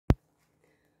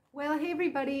Well, hey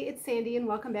everybody, it's Sandy and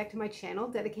welcome back to my channel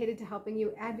dedicated to helping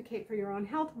you advocate for your own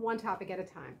health one topic at a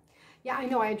time. Yeah, I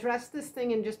know I addressed this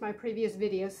thing in just my previous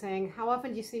video saying how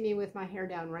often do you see me with my hair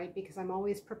down, right? Because I'm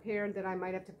always prepared that I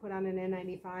might have to put on an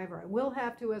N95 or I will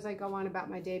have to as I go on about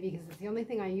my day because it's the only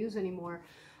thing I use anymore.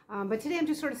 But today I'm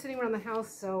just sort of sitting around the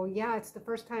house, so yeah, it's the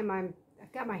first time I've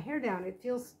got my hair down. It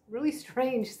feels really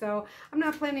strange, so I'm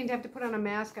not planning to have to put on a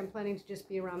mask. I'm planning to just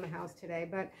be around the house today.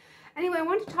 But anyway, I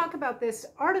wanted to talk about this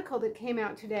article that came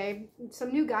out today,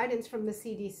 some new guidance from the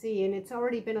CDC, and it's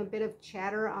already been a bit of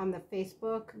chatter on the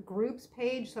Facebook groups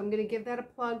page, so I'm going to give that a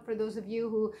plug for those of you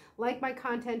who like my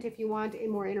content. If you want a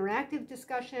more interactive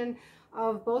discussion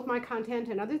of both my content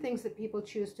and other things that people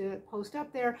choose to post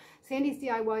up there, Sandy's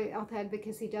DIY Health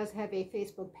Advocacy does have a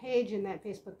Facebook page, and that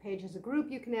Facebook page is a group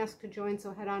you can ask to join,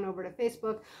 so head on over to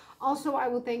Facebook. Also, I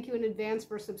will thank you in advance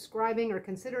for subscribing or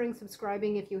considering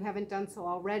subscribing if you haven't done so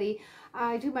already.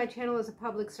 I do my channel as a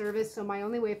public service, so my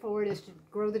only way forward is to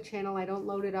grow the channel. I don't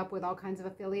load it up with all kinds of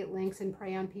affiliate links and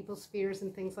prey on people's fears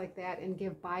and things like that and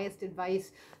give biased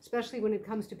advice, especially when it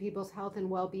comes to people's health and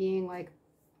well-being. Like,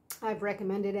 I've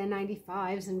recommended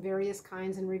N95s and various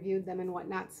kinds and reviewed them and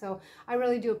whatnot. So I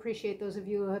really do appreciate those of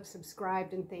you who have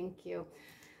subscribed, and thank you.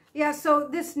 Yeah, so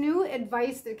this new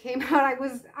advice that came out,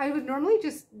 I would normally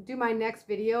just do my next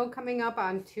video coming up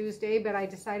on Tuesday, but I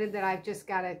decided that I've just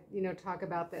got to, talk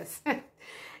about this.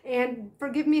 And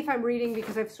forgive me if I'm reading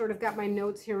because I've sort of got my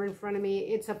notes here in front of me.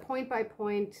 It's a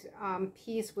point-by-point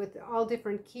piece with all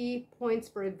different key points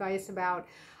for advice about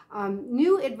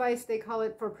new advice, they call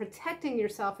it, for protecting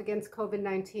yourself against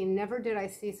COVID-19. Never did I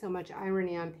see so much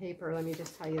irony on paper, let me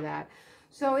just tell you that.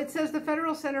 So it says the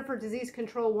Federal Center for Disease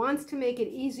Control wants to make it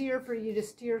easier for you to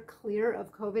steer clear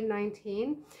of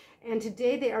COVID-19. And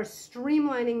today they are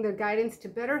streamlining their guidance to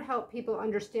better help people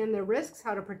understand their risks,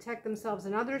 how to protect themselves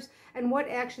and others, and what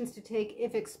actions to take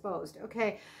if exposed.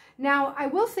 Okay, now I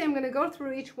will say I'm going to go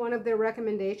through each one of their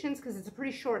recommendations because it's a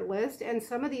pretty short list, and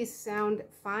some of these sound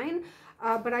fine,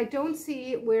 but I don't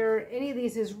see where any of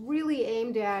these is really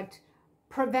aimed at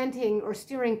preventing or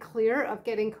steering clear of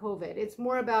getting COVID. It's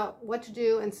more about what to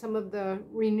do and some of the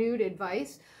renewed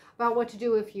advice about what to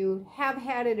do if you have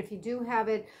had it, if you do have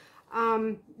it.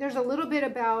 There's a little bit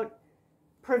about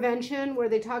prevention where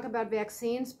they talk about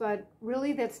vaccines, but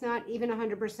really that's not even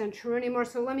 100% true anymore.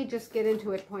 So let me just get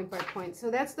into it point by point. So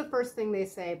that's the first thing they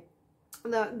say.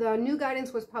 The new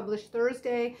guidance was published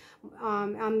Thursday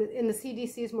in the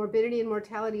CDC's Morbidity and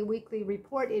Mortality Weekly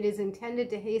Report. It is intended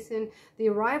to hasten the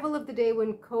arrival of the day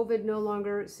when COVID no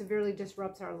longer severely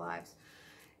disrupts our lives.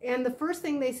 And the first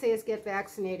thing they say is get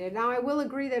vaccinated. Now, I will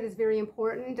agree that is very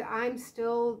important. I'm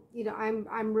still,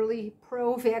 I'm really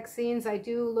pro-vaccines. I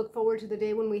do look forward to the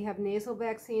day when we have nasal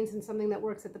vaccines and something that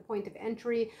works at the point of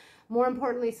entry. More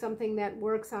importantly, something that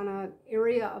works on an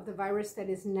area of the virus that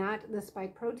is not the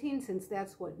spike protein, since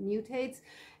that's what mutates.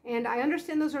 And I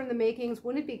understand those are in the makings.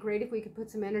 Wouldn't it be great if we could put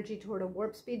some energy toward a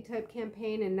warp speed type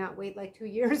campaign and not wait like 2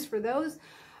 years for those?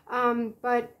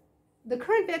 But the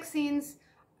current vaccines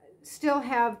still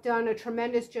have done a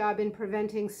tremendous job in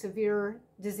preventing severe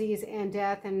disease and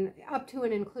death, and up to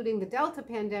and including the Delta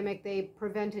pandemic, they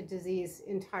prevented disease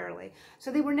entirely.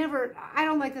 So they were never, I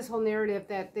don't like this whole narrative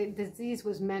that the disease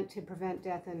was meant to prevent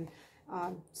death and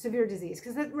severe disease,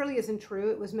 because that really isn't true.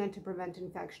 It was meant to prevent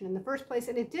infection in the first place,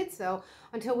 and it did so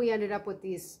until we ended up with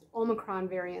these Omicron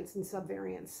variants and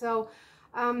subvariants. So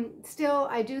still,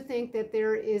 I do think that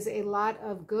there is a lot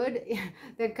of good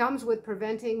that comes with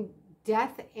preventing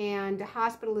death and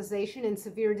hospitalization and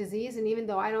severe disease. And even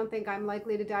though I don't think I'm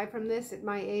likely to die from this at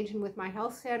my age and with my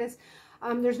health status,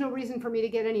 there's no reason for me to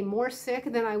get any more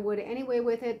sick than I would anyway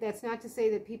with it. That's not to say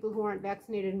that people who aren't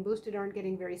vaccinated and boosted aren't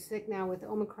getting very sick now with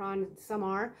Omicron. Some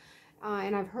are,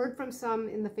 and I've heard from some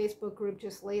in the Facebook group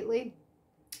just lately.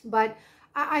 But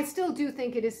I still do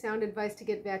think it is sound advice to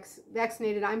get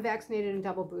vaccinated. I'm vaccinated and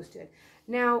double boosted.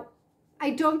 Now, I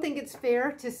don't think it's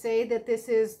fair to say that this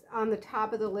is on the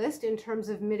top of the list in terms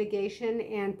of mitigation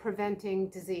and preventing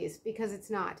disease, because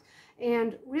it's not.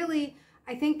 And really,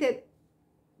 I think that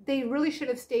they really should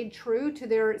have stayed true to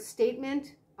their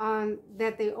statement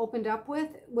that they opened up with,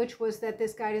 which was that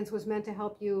this guidance was meant to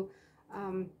help you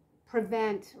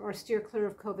prevent or steer clear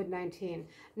of COVID-19.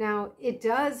 Now,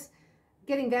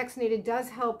 getting vaccinated does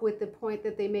help with the point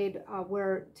that they made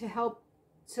where to help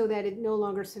so that it no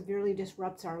longer severely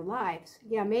disrupts our lives.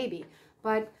 Yeah, maybe.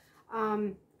 But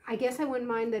I guess I wouldn't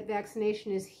mind that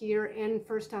vaccination is here and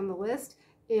first on the list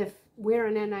if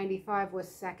wearing an N95 was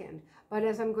second. But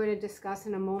as I'm going to discuss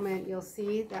in a moment, you'll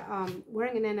see that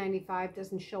wearing an N95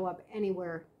 doesn't show up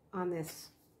anywhere on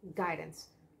this guidance.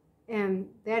 And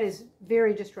that is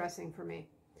very distressing for me.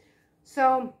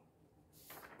 So,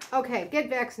 okay, get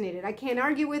vaccinated. I can't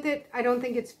argue with it. I don't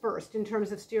think it's first in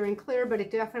terms of steering clear, but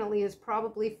it definitely is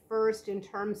probably first in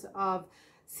terms of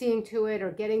seeing to it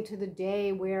or getting to the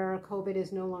day where COVID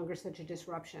is no longer such a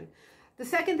disruption. The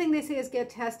second thing they say is get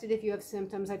tested if you have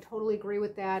symptoms. I totally agree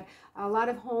with that. A lot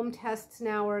of home tests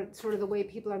now are sort of the way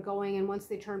people are going, and once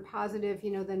they turn positive,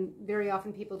 then very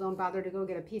often people don't bother to go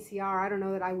get a PCR. I don't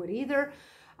know that I would either,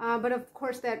 but of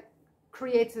course that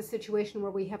creates a situation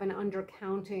where we have an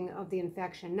undercounting of the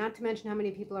infection, not to mention how many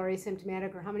people are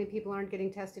asymptomatic or how many people aren't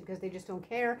getting tested because they just don't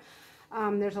care.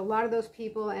 There's a lot of those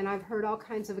people, and I've heard all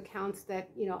kinds of accounts that,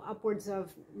 upwards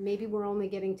of maybe we're only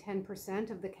getting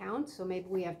 10% of the count, so maybe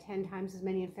we have 10 times as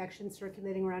many infections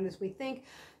circulating around as we think.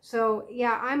 So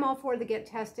yeah, I'm all for the get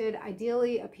tested,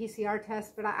 ideally a PCR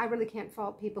test, but I really can't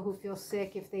fault people who feel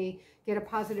sick if they get a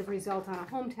positive result on a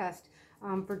home test.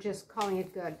 For just calling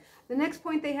it good. The next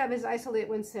point they have is isolate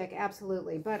when sick.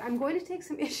 Absolutely. But I'm going to take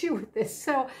some issue with this.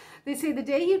 So they say the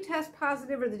day you test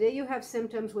positive or the day you have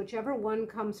symptoms, whichever one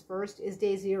comes first, is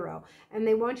day 0. And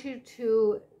they want you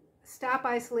to stop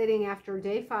isolating after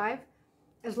day 5,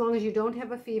 as long as you don't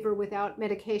have a fever without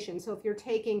medication. So if you're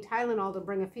taking Tylenol to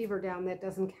bring a fever down, that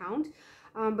doesn't count.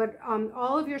 But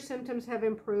all of your symptoms have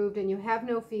improved and you have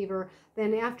no fever,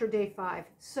 then after day 5.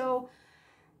 So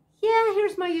yeah,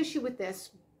 here's my issue with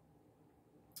this.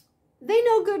 They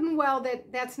know good and well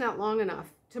that that's not long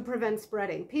enough to prevent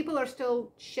spreading. People are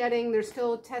still shedding. They're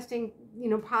still testing,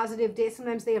 positive days.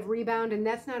 Sometimes they have rebound, and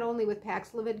that's not only with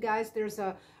Paxlovid, guys. There's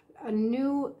a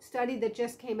new study that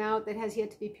just came out that has yet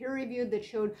to be peer-reviewed that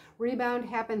showed rebound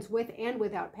happens with and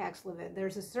without Paxlovid.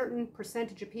 There's a certain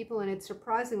percentage of people, and it's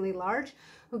surprisingly large,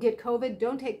 who get COVID,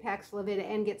 don't take Paxlovid,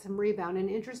 and get some rebound. And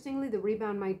interestingly, the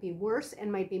rebound might be worse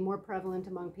and might be more prevalent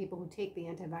among people who take the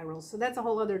antivirals. So that's a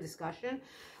whole other discussion.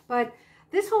 But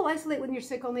this whole isolate when you're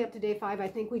sick only up to day 5, I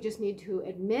think we just need to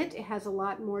admit it has a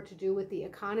lot more to do with the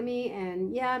economy.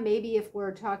 And yeah, maybe if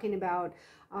we're talking about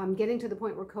getting to the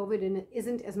point where COVID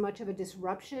isn't as much of a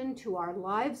disruption to our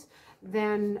lives,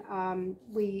 then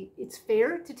it's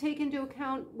fair to take into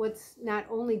account what's not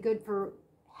only good for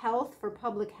health, for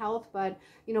public health, but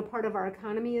part of our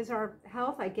economy is our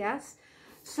health, I guess.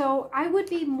 So I would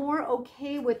be more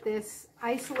okay with this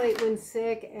isolate when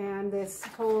sick and this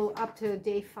whole up to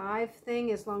day 5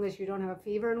 thing, as long as you don't have a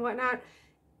fever and whatnot,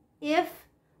 if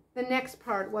the next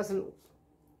part wasn't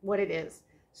what it is.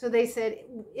 So they said,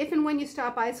 if and when you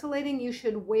stop isolating, you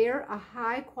should wear a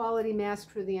high quality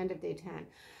mask through the end of day 10.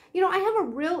 I have a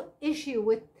real issue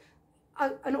with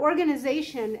an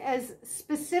organization as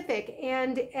specific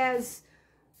and as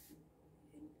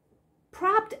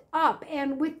propped up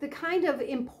and with the kind of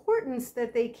importance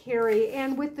that they carry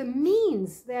and with the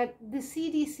means that the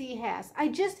CDC has. I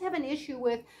just have an issue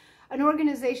with an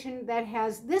organization that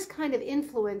has this kind of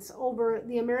influence over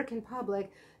the American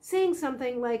public saying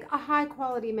something like a high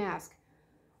quality mask.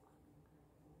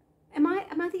 Am I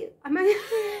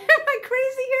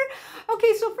crazy here?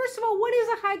 Okay, so first of all, what is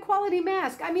a high quality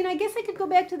mask? I mean, I guess I could go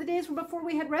back to the days before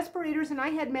we had respirators, and I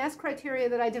had mask criteria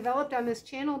that I developed on this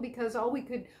channel because all we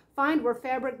could find were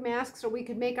fabric masks, or we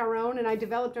could make our own, and I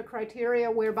developed a criteria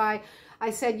whereby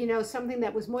I said, something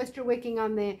that was moisture wicking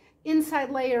on the inside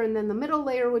layer, and then the middle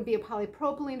layer would be a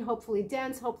polypropylene, hopefully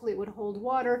dense, hopefully it would hold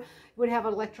water, it would have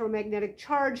an electromagnetic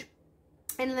charge,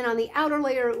 and then on the outer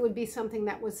layer it would be something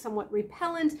that was somewhat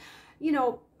repellent.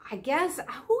 I guess,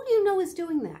 who do you know is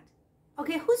doing that?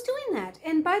 Okay, who's doing that?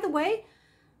 And by the way,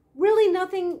 really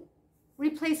nothing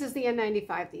replaces the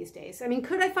N95 these days. I mean,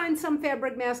 could I find some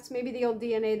fabric masks, maybe the old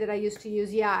DNA that I used to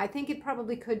use? Yeah, I think it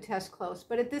probably could test close.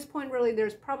 But at this point, really,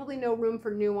 there's probably no room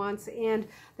for nuance, and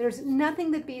there's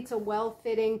nothing that beats a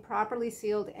well-fitting, properly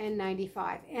sealed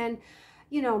N95. And,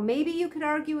 maybe you could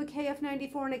argue a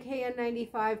KF94 and a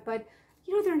KN95, but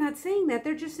they're not saying that.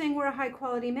 They're just saying we're a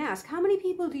high-quality mask. How many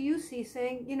people do you see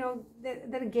saying,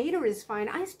 that a gaiter is fine?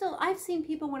 I've seen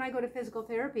people when I go to physical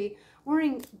therapy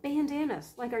wearing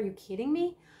bandanas. Like, are you kidding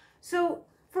me? So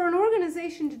for an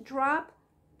organization to drop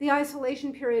the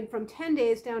isolation period from 10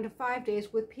 days down to 5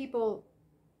 days with people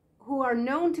who are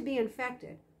known to be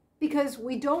infected, because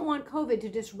we don't want COVID to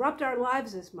disrupt our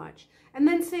lives as much, and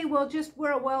then say, well, just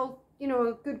wear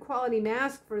a good quality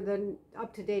mask for the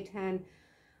up to day 10,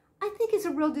 I think it's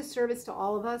a real disservice to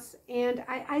all of us, and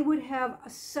I would have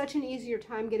such an easier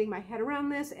time getting my head around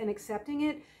this and accepting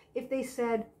it if they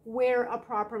said, wear a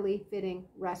properly fitting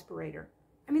respirator.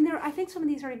 I mean, I think some of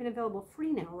these aren't even available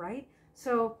free now, right?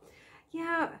 So,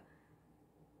 yeah.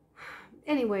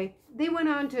 Anyway, they went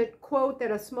on to quote that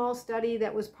a small study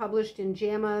that was published in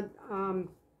JAMA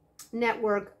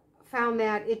Network found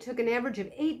that it took an average of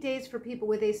 8 days for people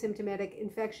with asymptomatic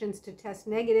infections to test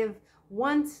negative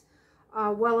once.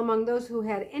 Well, among those who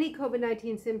had any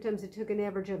COVID-19 symptoms, it took an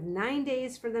average of 9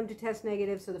 days for them to test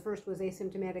negative. So the first was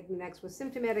asymptomatic, the next was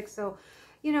symptomatic. So,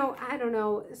 you know, I don't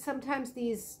know. Sometimes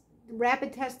these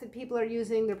rapid tests that people are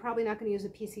using, they're probably not going to use a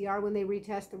PCR when they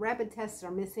retest. The rapid tests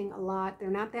are missing a lot. They're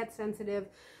not that sensitive.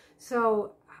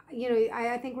 So, you know,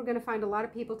 I think we're going to find a lot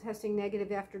of people testing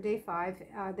negative after day 5,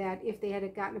 that if they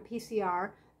had gotten a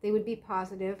PCR, they would be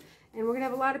positive. And we're going to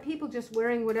have a lot of people just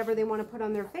wearing whatever they want to put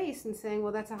on their face and saying,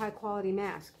 well, that's a high quality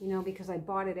mask, you know, because I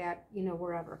bought it at, you know,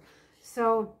 wherever.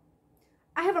 So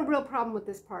I have a real problem with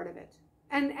this part of it.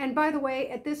 And by the way,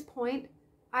 at this point,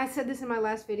 I said this in my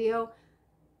last video,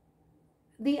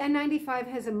 the N95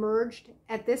 has emerged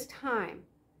at this time.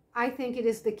 I think it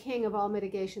is the king of all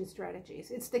mitigation strategies.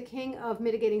 It's the king of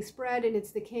mitigating spread, and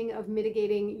it's the king of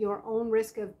mitigating your own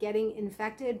risk of getting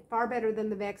infected, far better than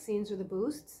the vaccines or the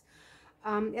boosts.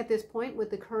 At this point, with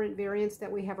the current variants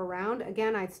that we have around,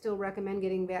 again, I'd still recommend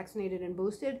getting vaccinated and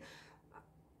boosted.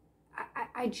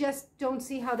 I just don't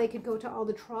see how they could go to all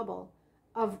the trouble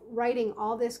of writing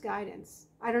all this guidance.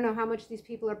 I don't know how much these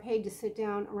people are paid to sit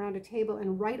down around a table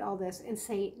and write all this and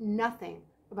say nothing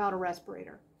about a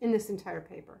respirator in this entire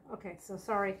paper. Okay, so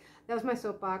sorry, that was my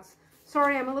soapbox.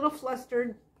 Sorry, I'm a little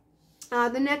flustered.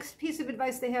 The next piece of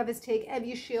advice they have is take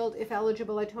Evusheld if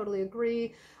eligible. I totally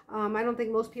agree. I don't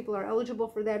think most people are eligible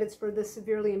for that. It's for the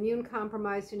severely immune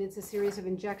compromised, and it's a series of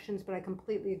injections, but I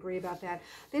completely agree about that.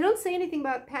 They don't say anything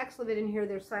about Paxlovid in here.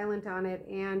 They're silent on it,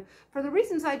 and for the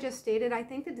reasons I just stated, I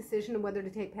think the decision of whether to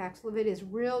take Paxlovid is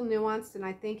real nuanced, and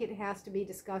I think it has to be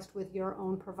discussed with your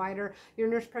own provider, your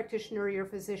nurse practitioner, your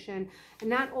physician. And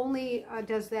not only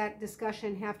does that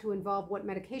discussion have to involve what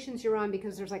medications you're on,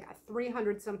 because there's like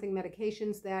 300-something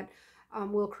medications that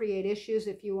will create issues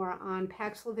if you are on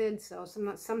Paxlovid. So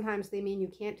sometimes they mean you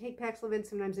can't take Paxlovid.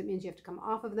 Sometimes it means you have to come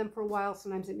off of them for a while.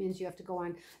 Sometimes it means you have to go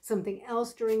on something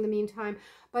else during the meantime.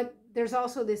 But there's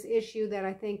also this issue that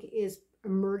I think is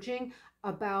emerging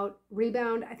about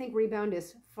rebound. I think rebound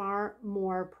is far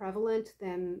more prevalent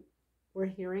than we're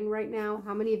hearing right now.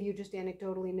 How many of you just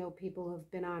anecdotally know people who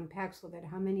have been on Paxlovid?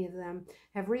 How many of them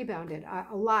have rebounded?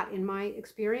 A lot in my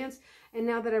experience. And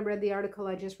now that I read the article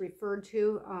I just referred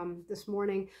to this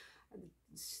morning,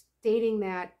 stating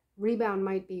that rebound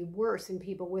might be worse in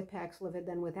people with Paxlovid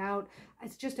than without,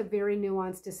 it's just a very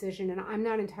nuanced decision. And I'm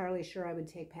not entirely sure I would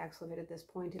take Paxlovid at this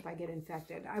point if I get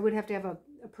infected. I would have to have a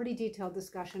pretty detailed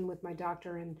discussion with my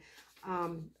doctor, and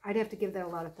I'd have to give that a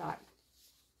lot of thought.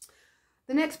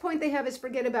 The next point they have is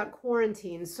forget about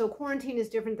quarantine. So quarantine is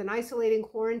different than isolating.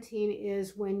 Quarantine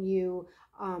is when you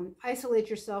isolate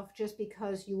yourself just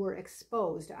because you were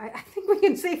exposed. I think we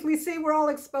can safely say we're all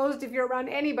exposed if you're around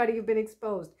anybody who've been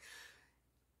exposed.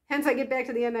 Hence, I get back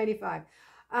to the N95.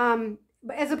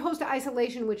 But as opposed to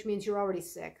isolation, which means you're already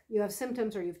sick. You have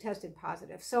symptoms or you've tested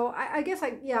positive. So I guess,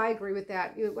 I agree with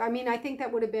that. I mean, I think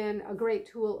that would have been a great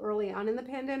tool early on in the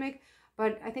pandemic.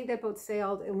 But I think that boat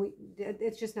sailed, and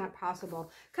it's just not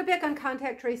possible. Cut back on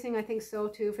contact tracing, I think so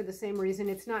too, for the same reason.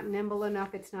 It's not nimble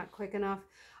enough, it's not quick enough.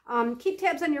 Keep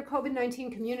tabs on your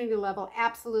COVID-19 community level.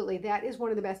 Absolutely. That is one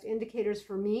of the best indicators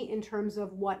for me in terms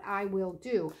of what I will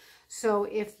do. So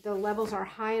if the levels are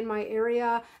high in my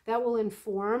area, that will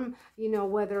inform, you know,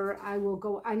 whether I will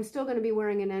go. I'm still going to be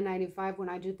wearing an N95 when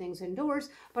I do things indoors,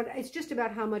 but it's just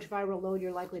about how much viral load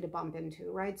you're likely to bump into,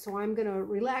 right? So I'm going to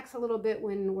relax a little bit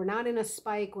when we're not in a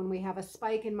spike. When we have a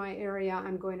spike in my area,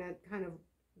 I'm going to kind of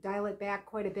dial it back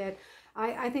quite a bit.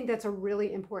 I think that's a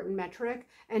really important metric.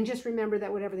 And just remember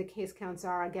that whatever the case counts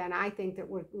are, again, I think that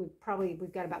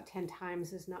we've got about 10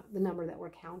 times is not the number that we're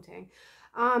counting.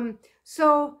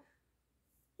 So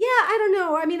yeah, I don't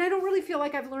know. I mean, I don't really feel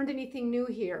like I've learned anything new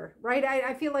here, right?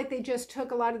 I feel like they just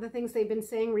took a lot of the things they've been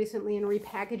saying recently and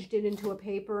repackaged it into a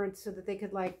paper, and so that they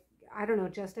could, like, I don't know,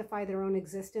 justify their own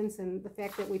existence and the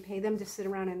fact that we pay them to sit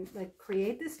around and like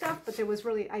create this stuff. But there was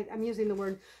really, I'm using the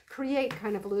word create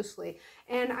kind of loosely.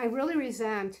 And I really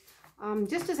resent,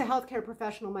 just as a healthcare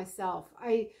professional myself,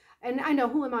 and I know,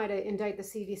 who am I to indict the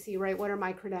CDC, right? What are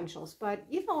my credentials? But,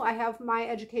 you know, I have my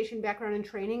education background and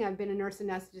training. I've been a nurse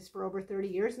anesthetist for over 30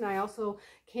 years. And I also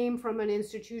came from an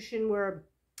institution where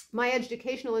my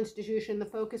educational institution, the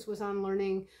focus was on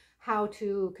learning how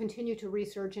to continue to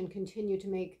research and continue to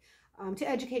make to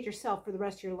educate yourself for the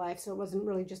rest of your life. So it wasn't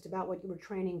really just about what you were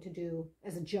training to do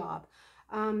as a job.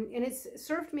 And it's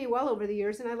served me well over the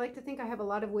years. And I like to think I have a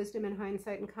lot of wisdom and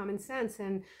hindsight and common sense.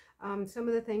 And some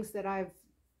of the things that I've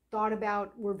thought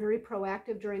about were very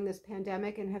proactive during this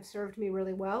pandemic and have served me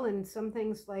really well. And some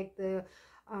things like the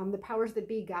the powers that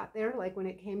be got there, like when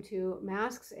it came to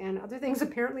masks and other things.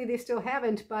 Apparently they still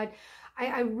haven't, but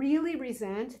I really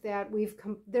resent that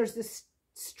there's this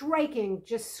striking,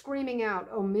 just screaming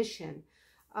out omission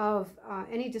of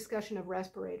any discussion of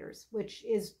respirators, which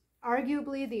is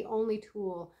arguably the only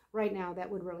tool right now that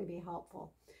would really be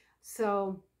helpful.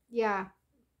 So yeah,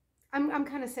 I'm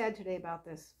kind of sad today about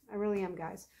this. I really am,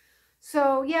 guys.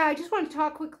 So yeah, I just want to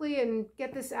talk quickly and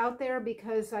get this out there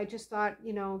because I just thought,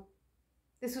 you know,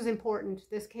 this was important.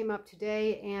 This came up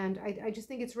today, and I just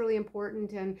think it's really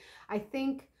important. And I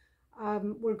think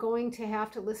we're going to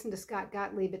have to listen to Scott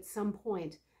Gottlieb at some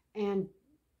point and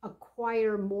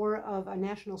acquire more of a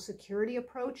national security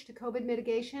approach to COVID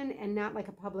mitigation and not like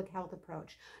a public health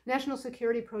approach. National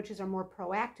security approaches are more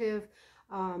proactive.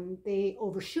 They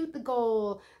overshoot the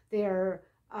goal.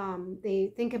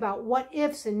 They think about what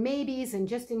ifs and maybes and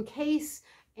just in case,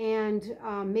 and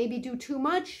maybe do too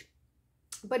much,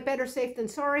 but better safe than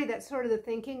sorry. That's sort of the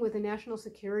thinking with a national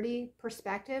security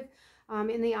perspective.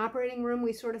 In the operating room,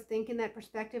 we sort of think in that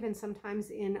perspective, and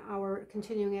sometimes in our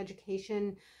continuing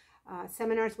education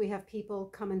seminars, we have people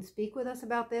come and speak with us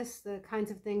about this, the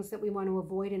kinds of things that we want to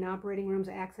avoid in operating rooms,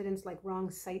 accidents like wrong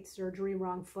site surgery,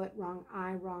 wrong foot, wrong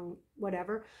eye, wrong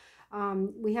whatever.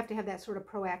 We have to have that sort of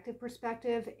proactive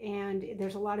perspective, and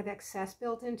there's a lot of excess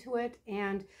built into it.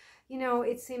 And, you know,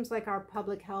 it seems like our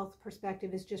public health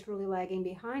perspective is just really lagging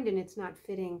behind, and it's not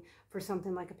fitting for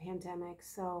something like a pandemic.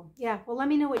 So yeah, well, let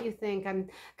me know what you think. I'm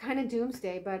kind of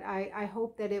doomsday, but I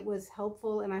hope that it was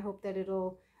helpful, and I hope that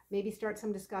it'll maybe start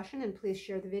some discussion, and please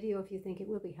share the video if you think it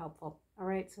will be helpful. All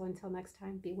right, so until next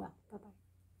time, be well. Bye-bye.